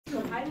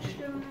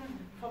einstimmen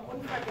vom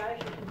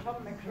unvergleichlichen Tom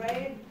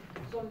McCray,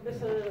 so ein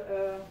bisschen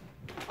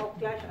auch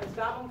gleich als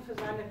Werbung für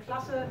seine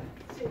klasse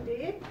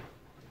CD.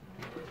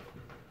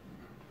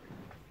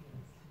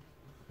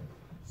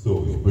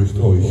 So, ich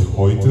möchte euch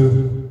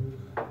heute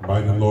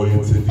meine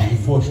neue CD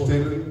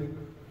vorstellen,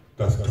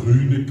 Das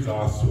grüne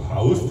Gras zu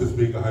Haus,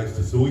 deswegen heißt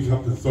es so, ich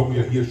habe den Song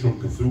ja hier schon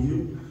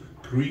gesungen,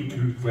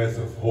 Green Grass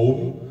of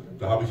Home,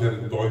 da habe ich ja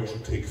den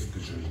deutschen Text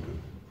geschrieben.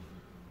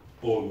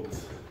 Und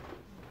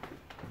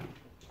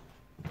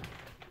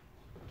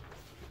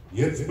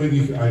jetzt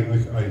bringe ich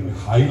eigentlich ein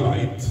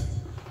Highlight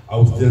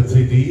aus der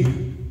CD,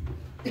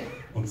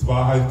 und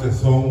zwar heißt der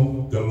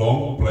Song The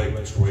Long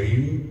Black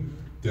Train,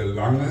 der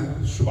lange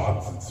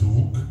schwarze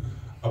Zug,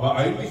 aber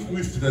eigentlich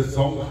müsste der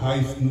Song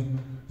heißen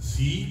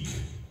Sieg,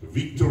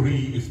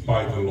 Victory is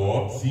by the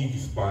Lord, Sieg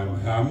ist beim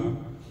Herrn,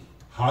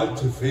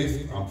 halte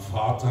fest am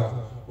Vater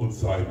und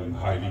seinen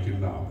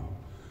heiligen Namen.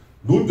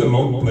 Nun The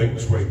Long Black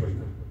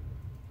Train.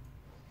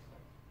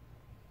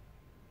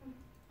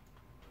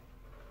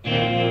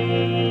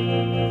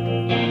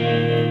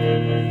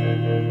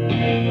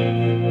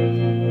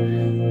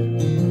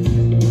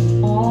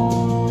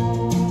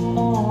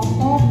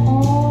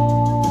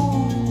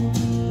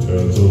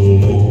 There's a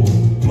long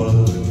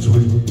black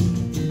train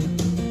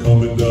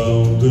coming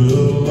down the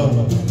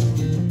line,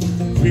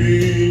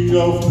 feeding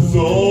off the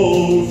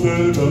souls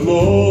that are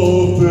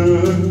lost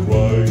and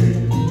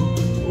crying.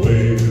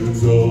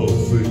 Waves of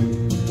sin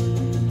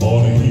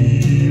on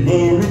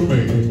evil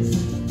remains.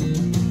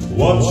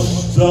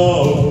 Watch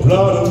out,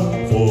 brother,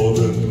 for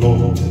that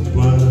long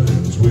black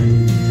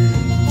train.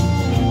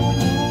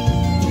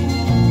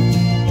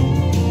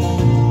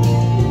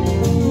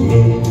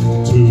 Look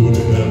to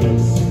the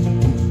heavens,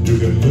 you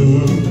can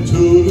look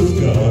to the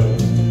sky.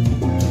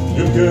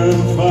 You can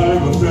find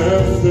the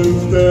depths and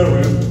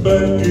staring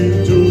back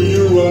into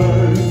your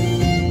eyes.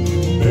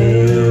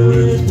 There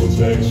is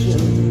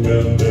protection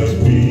and there's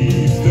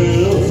peace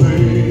they'll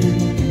say.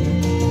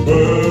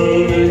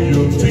 Burning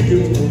your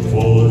ticket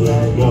for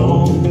that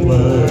long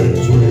black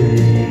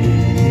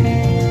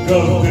train.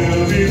 'Cause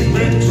there is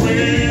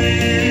victory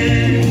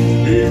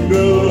in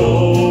the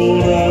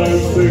Lord, I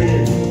say.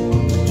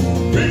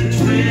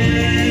 Victory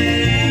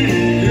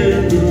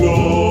in the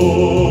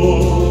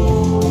Lord.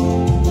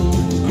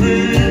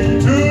 Cling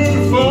to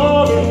the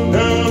Father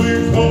and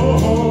His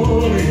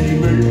holy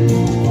name,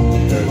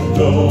 and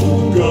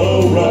don't go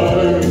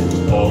riding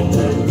on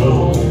the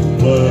long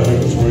black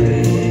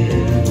train.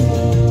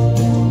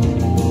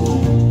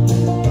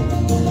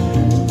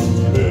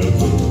 There's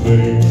a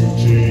thing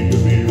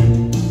of you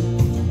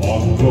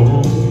on the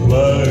long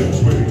black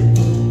train,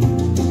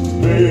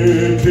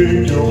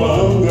 making you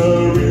wonder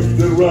if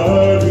the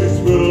ride is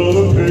worth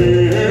the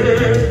pain.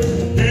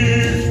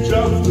 He's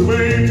just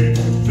waiting,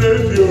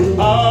 set your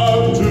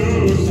heart to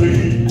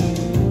see.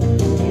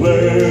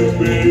 Let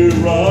me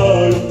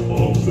ride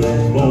on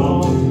that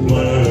long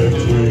black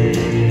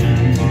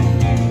train.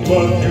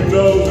 But you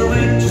know the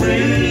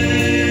victory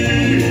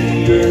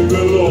in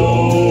the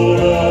Lord,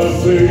 I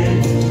say.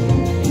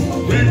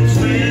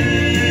 Victory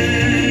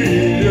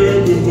in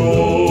the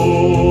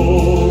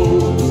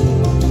Lord.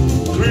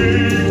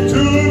 Cling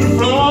to the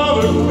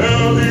Father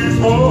and His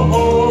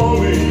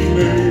holy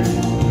name,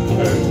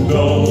 and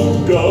don't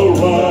go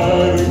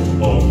riding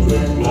on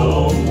that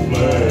long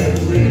black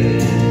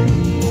train.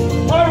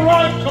 All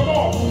right, come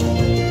on.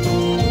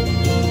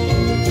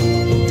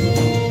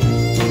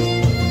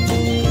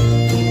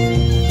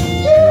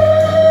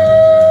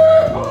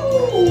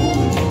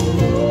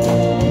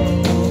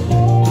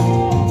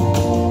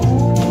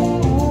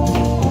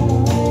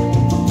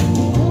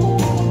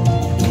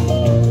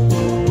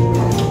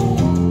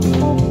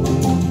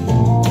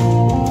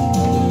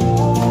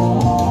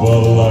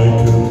 Well, I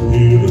can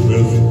hear the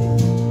music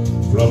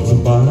from the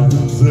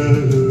miles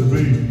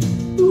away.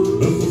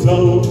 The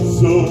sounds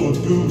so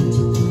good,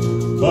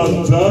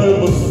 but I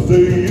must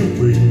stay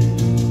away.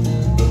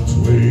 The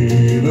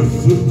train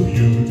is a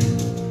beauty,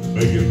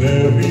 making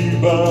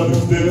everybody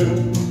stare.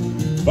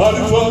 But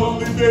its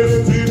only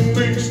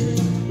destination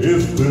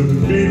is the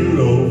middle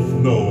of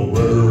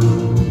nowhere.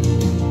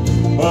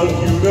 But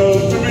you know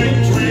the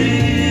victory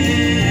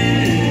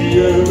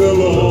and the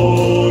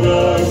Lord,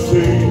 I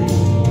say.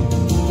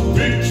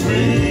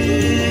 Victory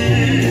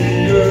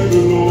and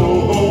the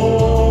Lord.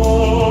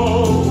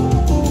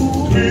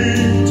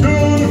 Cling to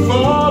the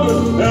Father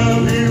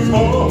and His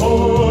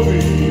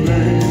holy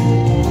name,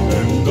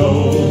 and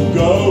don't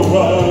go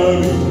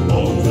riding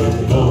on that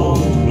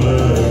long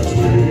black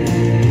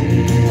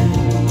train.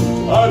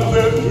 I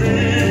said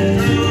cling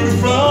to the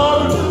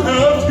Father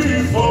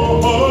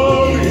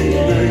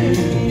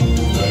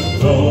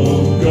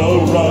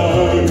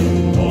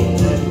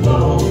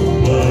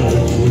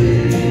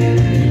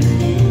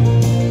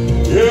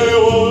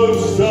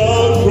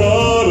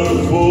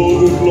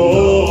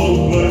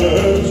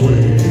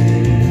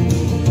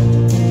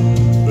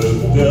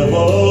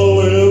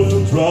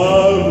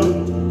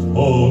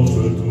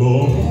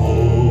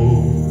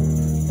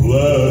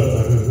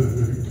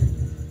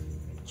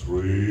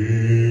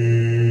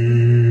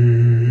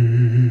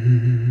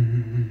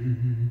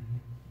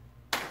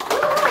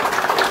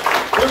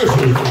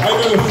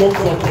Eine Song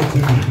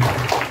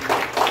von